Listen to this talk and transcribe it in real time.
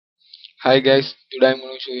Hi guys, today I'm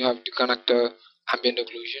going to show you how to connect ambient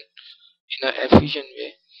occlusion in an efficient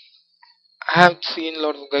way. I have seen a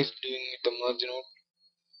lot of guys doing the merge node,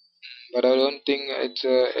 but I don't think it's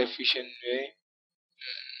a efficient way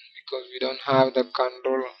because we don't have the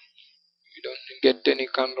control. We don't get any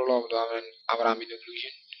control of our ambient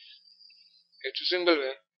occlusion. It's a simple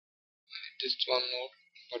way, just one node,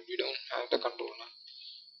 but we don't have the control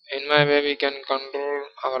now. In my way, we can control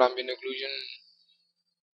our ambient occlusion.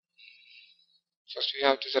 First, we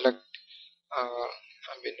have to select our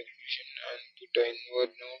ambient occlusion and put the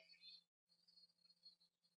invert node.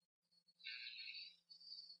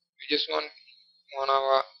 We just want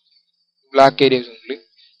our black areas only.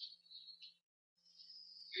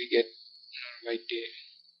 We get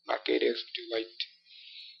black areas to white,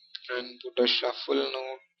 and put a shuffle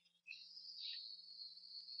node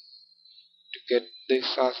to get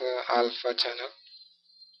this as a alpha channel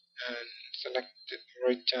and select the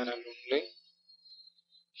right channel only.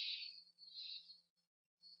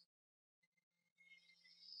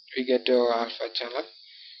 We get our alpha channel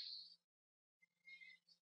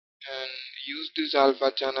and use this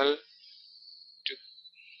alpha channel to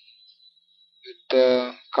with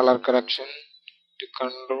the color correction to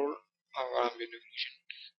control our ambient occlusion.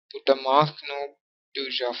 Put a mask node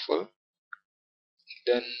to shuffle.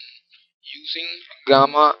 Then using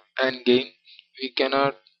gamma and gain we can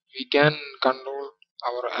control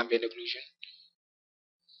our ambient occlusion.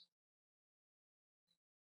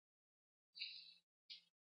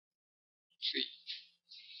 See,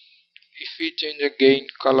 if we change the gain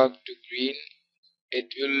color to green, it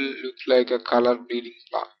will look like a color bleeding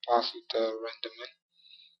pass with the random.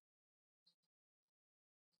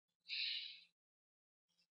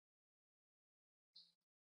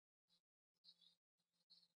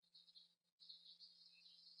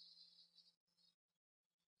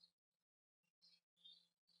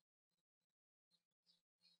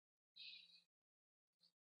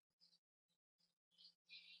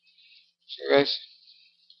 So guys,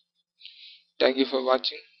 thank you for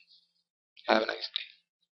watching. Have a nice day.